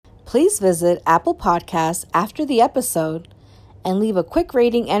Please visit Apple Podcasts after the episode and leave a quick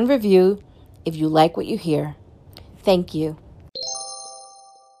rating and review if you like what you hear. Thank you.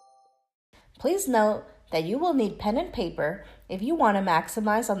 Please note that you will need pen and paper if you want to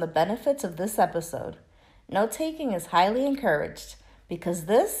maximize on the benefits of this episode. Note-taking is highly encouraged because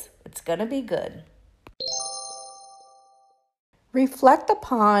it's going to be good. Reflect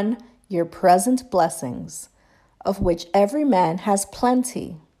upon your present blessings, of which every man has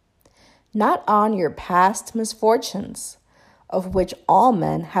plenty, not on your past misfortunes, of which all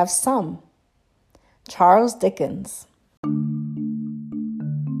men have some. Charles Dickens.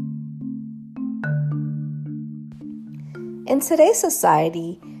 In today's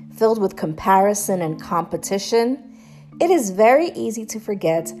society, filled with comparison and competition, it is very easy to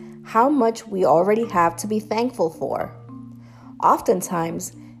forget how much we already have to be thankful for.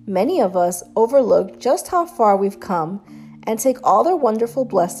 Oftentimes, many of us overlook just how far we've come and take all the wonderful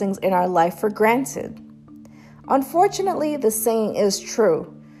blessings in our life for granted. Unfortunately, the saying is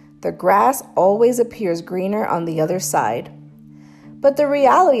true: the grass always appears greener on the other side. But the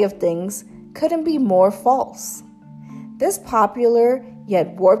reality of things couldn't be more false. This popular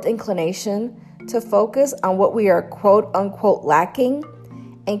yet warped inclination to focus on what we are quote-unquote lacking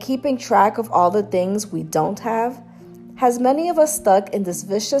and keeping track of all the things we don't have has many of us stuck in this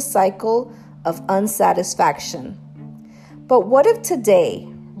vicious cycle of unsatisfaction. But what if today,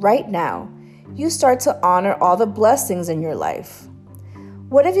 right now, you start to honor all the blessings in your life?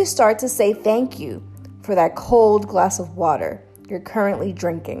 What if you start to say thank you for that cold glass of water you're currently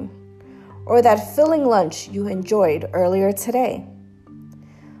drinking, or that filling lunch you enjoyed earlier today?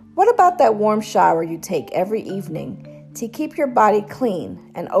 What about that warm shower you take every evening to keep your body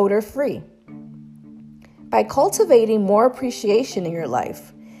clean and odor-free? By cultivating more appreciation in your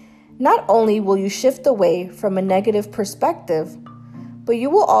life, not only will you shift away from a negative perspective, but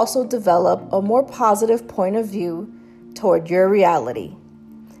you will also develop a more positive point of view toward your reality.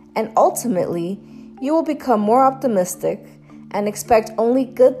 And ultimately, you will become more optimistic and expect only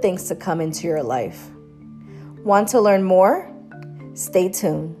good things to come into your life. Want to learn more? Stay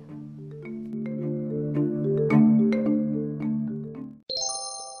tuned.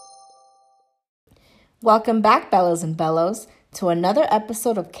 Welcome back, Bellas and Bellows, to another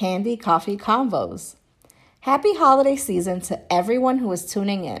episode of Candy Coffee Convos. Happy holiday season to everyone who is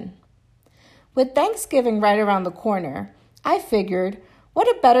tuning in. With Thanksgiving right around the corner, I figured, what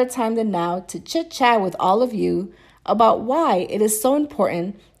a better time than now to chit-chat with all of you about why it is so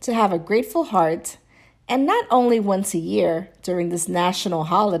important to have a grateful heart, and not only once a year during this national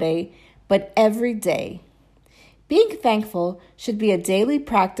holiday, but every day. Being thankful should be a daily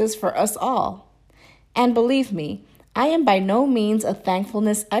practice for us all. And believe me, I am by no means a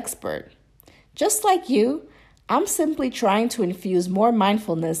thankfulness expert. Just like you, I'm simply trying to infuse more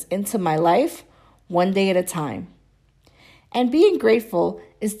mindfulness into my life one day at a time. And being grateful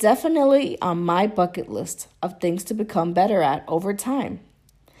is definitely on my bucket list of things to become better at over time.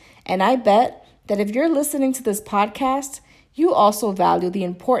 And I bet that if you're listening to this podcast, you also value the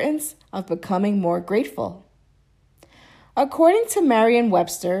importance of becoming more grateful. According to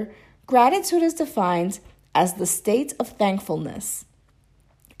Merriam-Webster, gratitude is defined as the state of thankfulness,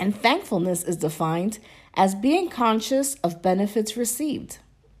 and thankfulness is defined as being conscious of benefits received.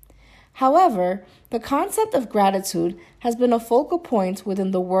 However, the concept of gratitude has been a focal point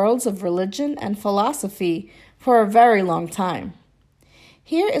within the worlds of religion and philosophy for a very long time.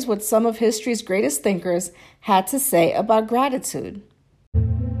 Here is what some of history's greatest thinkers had to say about gratitude.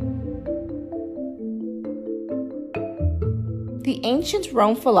 The ancient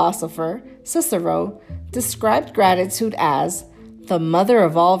Rome philosopher Cicero described gratitude as the mother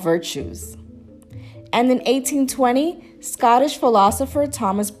of all virtues. And in 1820, Scottish philosopher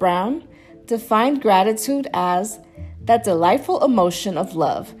Thomas Browne defined gratitude as that delightful emotion of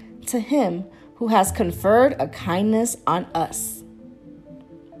love to him who has conferred a kindness on us.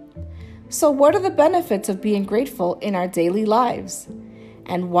 So what are the benefits of being grateful in our daily lives?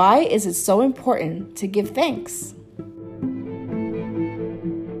 And why is it so important to give thanks?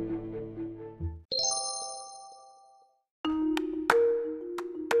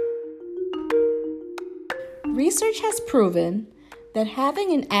 Research has proven that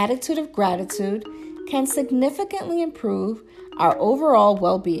having an attitude of gratitude can significantly improve our overall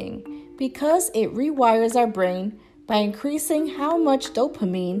well-being because it rewires our brain by increasing how much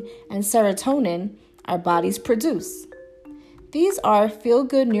dopamine and serotonin our bodies produce. These are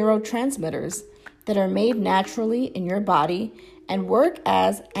feel-good neurotransmitters that are made naturally in your body and work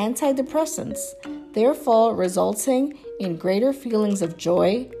as antidepressants, therefore resulting in greater feelings of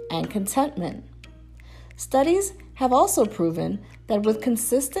joy and contentment. Studies have also proven that with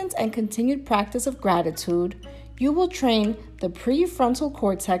consistent and continued practice of gratitude, you will train the prefrontal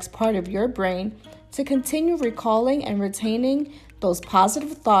cortex part of your brain to continue recalling and retaining those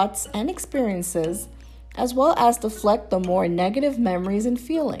positive thoughts and experiences, as well as deflect the more negative memories and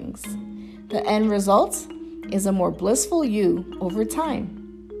feelings. The end result is a more blissful you over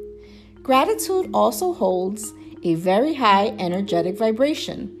time. Gratitude also holds a very high energetic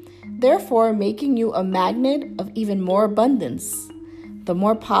vibration, therefore making you a magnet of even more abundance. The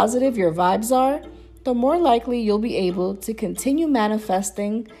more positive your vibes are, the more likely you'll be able to continue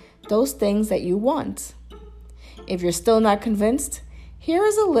manifesting those things that you want. If you're still not convinced, here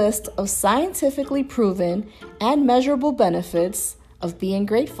is a list of scientifically proven and measurable benefits of being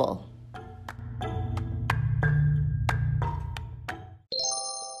grateful.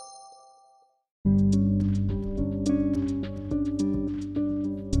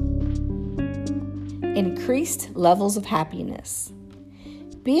 Increased levels of happiness.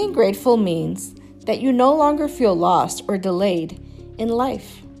 Being grateful means that you no longer feel lost or delayed in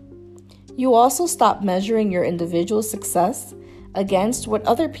life. You also stop measuring your individual success against what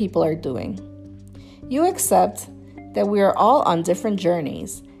other people are doing. You accept that we are all on different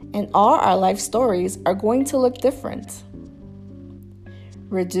journeys and all our life stories are going to look different.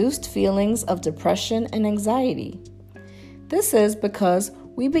 Reduced feelings of depression and anxiety. This is because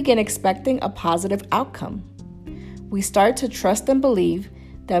we begin expecting a positive outcome. We start to trust and believe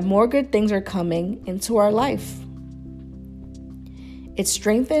that more good things are coming into our life. It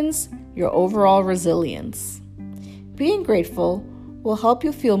strengthens your overall resilience. Being grateful will help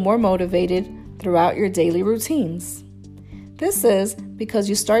you feel more motivated throughout your daily routines. This is because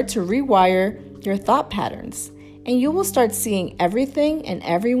you start to rewire your thought patterns, and you will start seeing everything and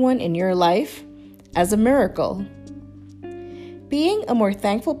everyone in your life as a miracle. Being a more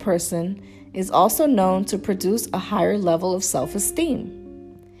thankful person is also known to produce a higher level of self-esteem.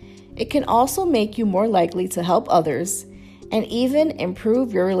 It can also make you more likely to help others and even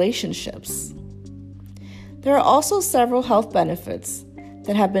improve your relationships. There are also several health benefits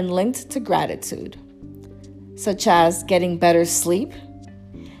that have been linked to gratitude, such as getting better sleep,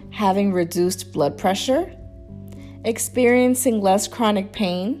 having reduced blood pressure, experiencing less chronic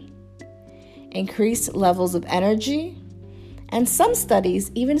pain, increased levels of energy, and some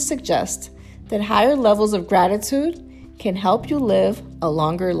studies even suggest that higher levels of gratitude can help you live a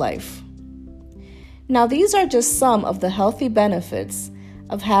longer life. Now, these are just some of the healthy benefits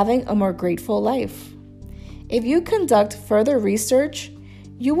of having a more grateful life. If you conduct further research,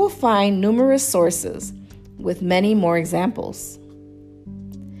 you will find numerous sources with many more examples.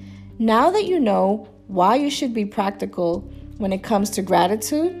 Now that you know why you should be practical when it comes to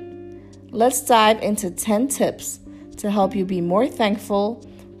gratitude, let's dive into 10 tips to help you be more thankful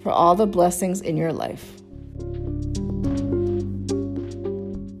for all the blessings in your life.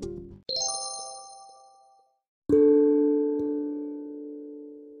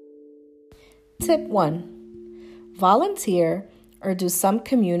 Tip 1. Volunteer or do some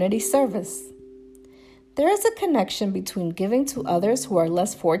community service. There is a connection between giving to others who are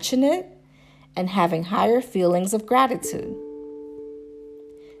less fortunate and having higher feelings of gratitude.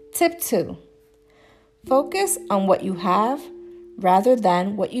 Tip 2. Focus on what you have rather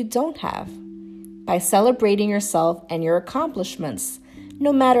than what you don't have by celebrating yourself and your accomplishments,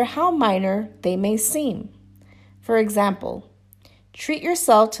 no matter how minor they may seem. For example, treat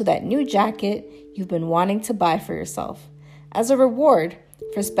yourself to that new jacket you've been wanting to buy for yourself as a reward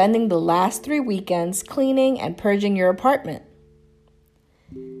for spending the last 3 weekends cleaning and purging your apartment.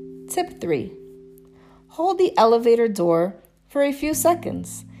 Tip 3. Hold the elevator door for a few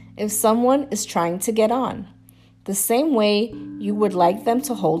seconds if someone is trying to get on, the same way you would like them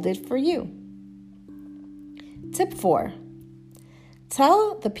to hold it for you. Tip 4.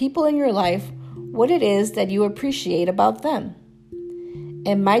 Tell the people in your life what it is that you appreciate about them.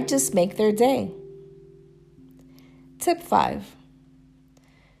 It might just make their day. Tip 5.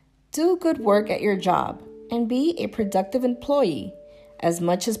 Do good work at your job and be a productive employee as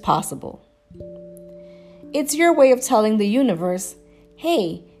much as possible. It's your way of telling the universe,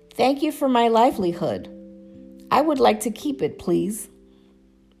 hey, thank you for my livelihood. I would like to keep it, please.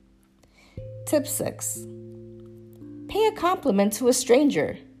 Tip 6. Pay a compliment to a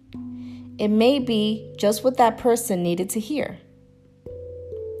stranger. It may be just what that person needed to hear.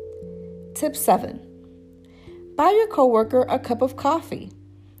 Tip 7. Buy your coworker a cup of coffee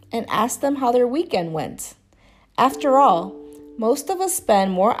and ask them how their weekend went. After all, most of us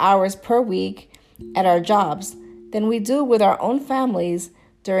spend more hours per week at our jobs than we do with our own families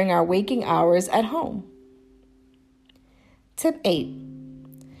during our waking hours at home. Tip 8.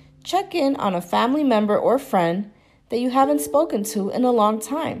 Check in on a family member or friend that you haven't spoken to in a long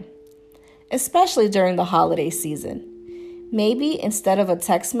time, especially during the holiday season. Maybe instead of a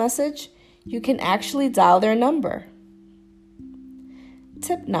text message, you can actually dial their number.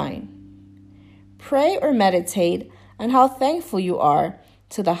 Tip 9. Pray or meditate on how thankful you are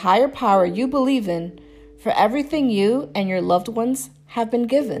to the higher power you believe in for everything you and your loved ones have been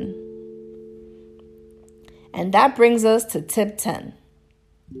given. And that brings us to tip 10.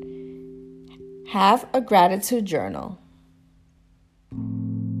 Have a gratitude journal.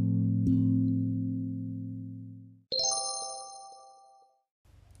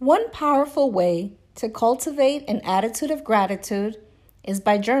 One powerful way to cultivate an attitude of gratitude is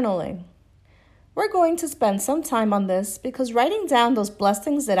by journaling. We're going to spend some time on this because writing down those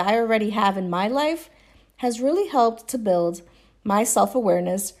blessings that I already have in my life has really helped to build my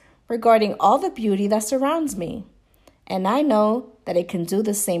self-awareness regarding all the beauty that surrounds me. And I know that it can do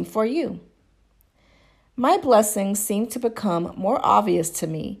the same for you. My blessings seem to become more obvious to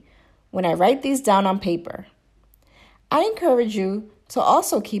me when I write these down on paper. I encourage you to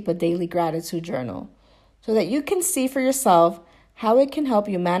also keep a daily gratitude journal so that you can see for yourself how it can help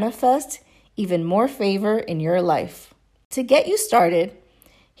you manifest even more favor in your life. To get you started,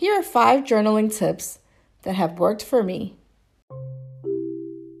 here are 5 journaling tips that have worked for me.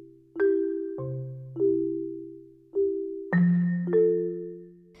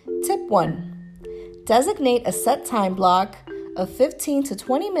 Tip 1. Designate a set time block of 15 to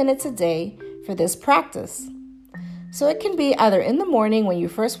 20 minutes a day for this practice. So it can be either in the morning when you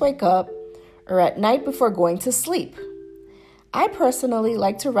first wake up or at night before going to sleep. I personally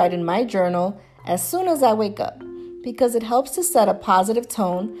like to write in my journal as soon as I wake up because it helps to set a positive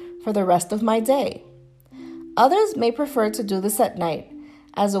tone for the rest of my day. Others may prefer to do this at night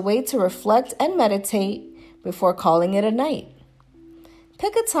as a way to reflect and meditate before calling it a night.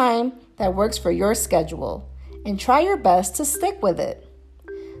 Pick a time that works for your schedule and try your best to stick with it.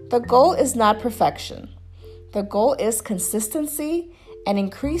 The goal is not perfection. The goal is consistency and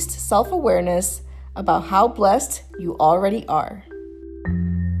increased self-awareness about how blessed you already are.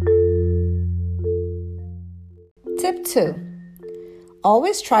 Tip 2.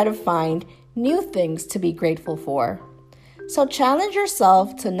 Always try to find new things to be grateful for. So challenge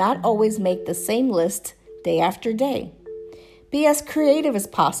yourself to not always make the same list day after day. Be as creative as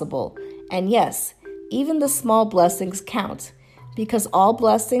possible. And yes, even the small blessings count because all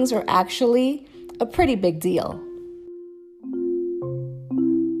blessings are actually a pretty big deal.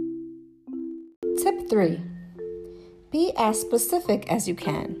 Tip 3. Be as specific as you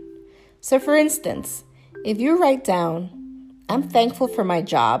can. So for instance, if you write down, "I'm thankful for my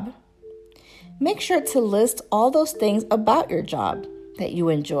job," make sure to list all those things about your job that you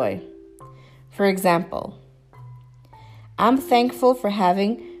enjoy. For example, "I'm thankful for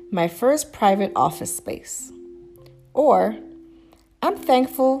having my first private office space." Or, "I'm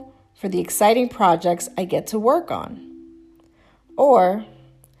thankful for the exciting projects I get to work on." Or,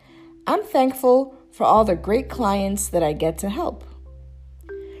 "I'm thankful for all the great clients that I get to help."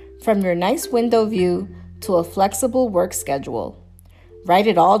 From your nice window view to a flexible work schedule, write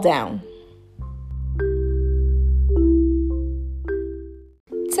it all down.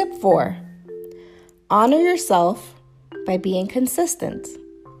 Tip 4. Honor yourself by being consistent.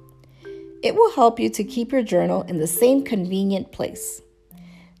 It will help you to keep your journal in the same convenient place.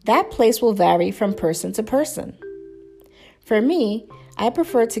 That place will vary from person to person. For me, I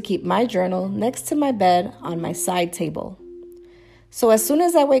prefer to keep my journal next to my bed on my side table. So as soon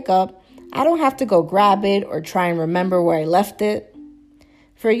as I wake up, I don't have to go grab it or try and remember where I left it.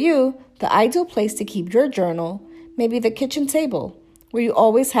 For you, the ideal place to keep your journal may be the kitchen table, where you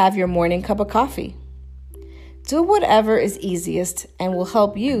always have your morning cup of coffee. Do whatever is easiest and will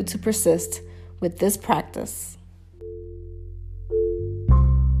help you to persist with this practice.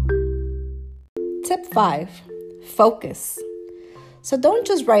 Tip 5. Focus. So don't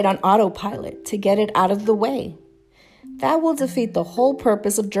just write on autopilot to get it out of the way. That will defeat the whole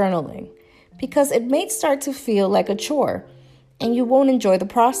purpose of journaling because it may start to feel like a chore and you won't enjoy the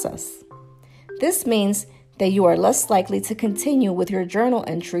process. This means that you are less likely to continue with your journal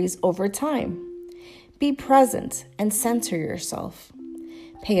entries over time. Be present and center yourself.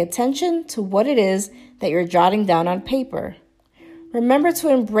 Pay attention to what it is that you're jotting down on paper. Remember to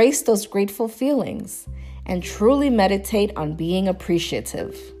embrace those grateful feelings and truly meditate on being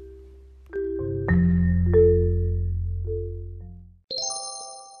appreciative.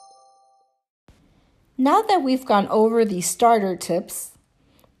 Now that we've gone over these starter tips,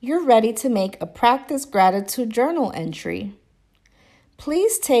 you're ready to make a practice gratitude journal entry.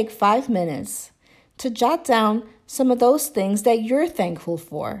 Please take 5 minutes to jot down some of those things that you're thankful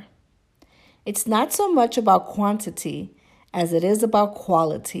for. It's not so much about quantity as it is about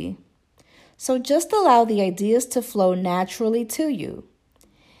quality. So just allow the ideas to flow naturally to you.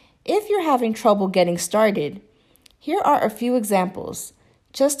 If you're having trouble getting started, here are a few examples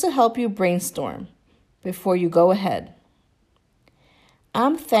just to help you brainstorm before you go ahead.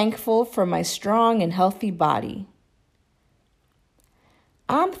 I'm thankful for my strong and healthy body.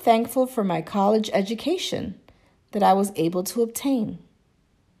 I'm thankful for my college education that I was able to obtain.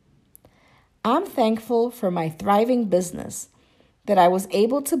 I'm thankful for my thriving business that I was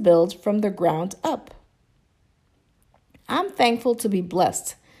able to build from the ground up. I'm thankful to be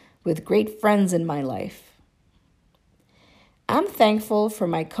blessed with great friends in my life. I'm thankful for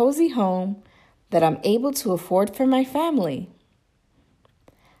my cozy home that I'm able to afford for my family.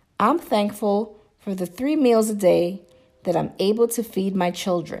 I'm thankful for the 3 meals a day that I'm able to feed my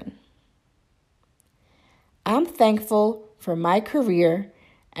children. I'm thankful for my career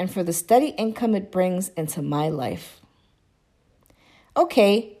and for the steady income it brings into my life.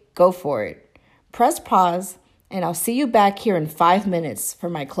 Okay, go for it. Press pause, and I'll see you back here in 5 minutes for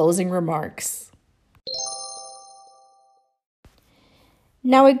my closing remarks.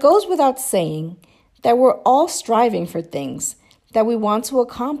 Now, it goes without saying that we're all striving for things that we want to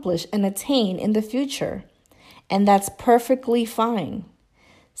accomplish and attain in the future. And that's perfectly fine.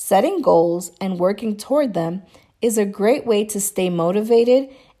 Setting goals and working toward them is a great way to stay motivated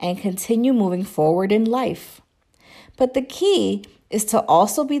and continue moving forward in life. But the key is to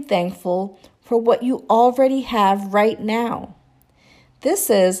also be thankful for what you already have right now. This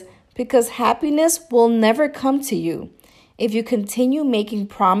is because happiness will never come to you if you continue making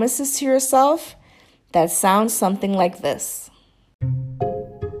promises to yourself that sound something like this.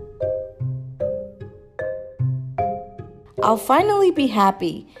 I'll finally be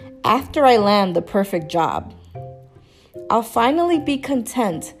happy after I land the perfect job. I'll finally be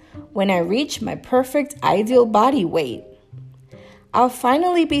content when I reach my perfect ideal body weight. I'll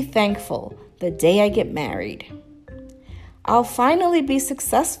finally be thankful the day I get married. I'll finally be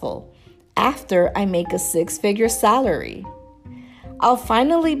successful after I make a 6-figure salary. I'll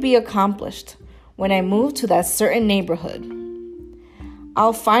finally be accomplished when I move to that certain neighborhood.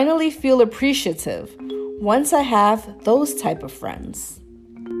 I'll finally feel appreciative once I have those type of friends.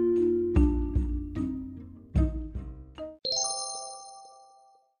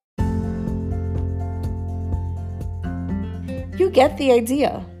 You get the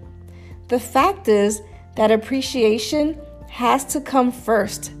idea. The fact is that appreciation has to come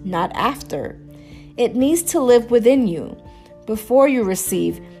first, not after. It needs to live within you before you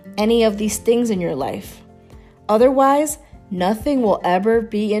receive any of these things in your life. Otherwise, nothing will ever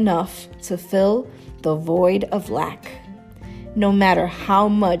be enough to fill the void of lack, no matter how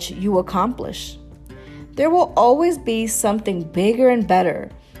much you accomplish. There will always be something bigger and better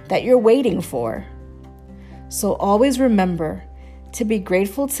that you're waiting for. So always remember to be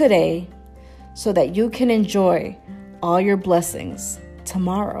grateful today so that you can enjoy all your blessings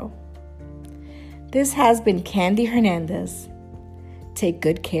tomorrow. This has been Candy Hernandez. Take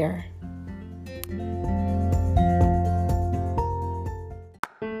good care.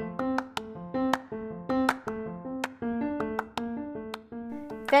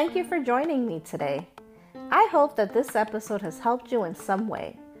 Thank you for joining me today. I hope that this episode has helped you in some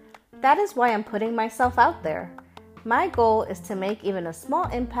way. That is why I'm putting myself out there. My goal is to make even a small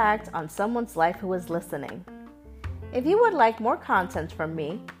impact on someone's life who is listening. If you would like more content from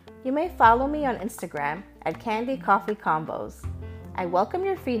me, you may follow me on Instagram at Candy Coffee Combos. I welcome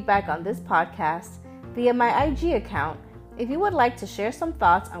your feedback on this podcast via my IG account if you would like to share some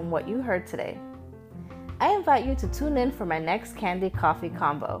thoughts on what you heard today. I invite you to tune in for my next Candy Coffee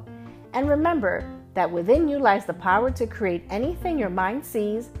Combo. And remember that within you lies the power to create anything your mind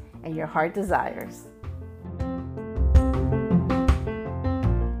sees and your heart desires.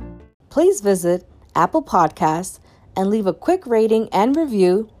 Please visit Apple Podcasts and leave a quick rating and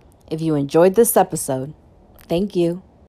review if you enjoyed this episode. Thank you.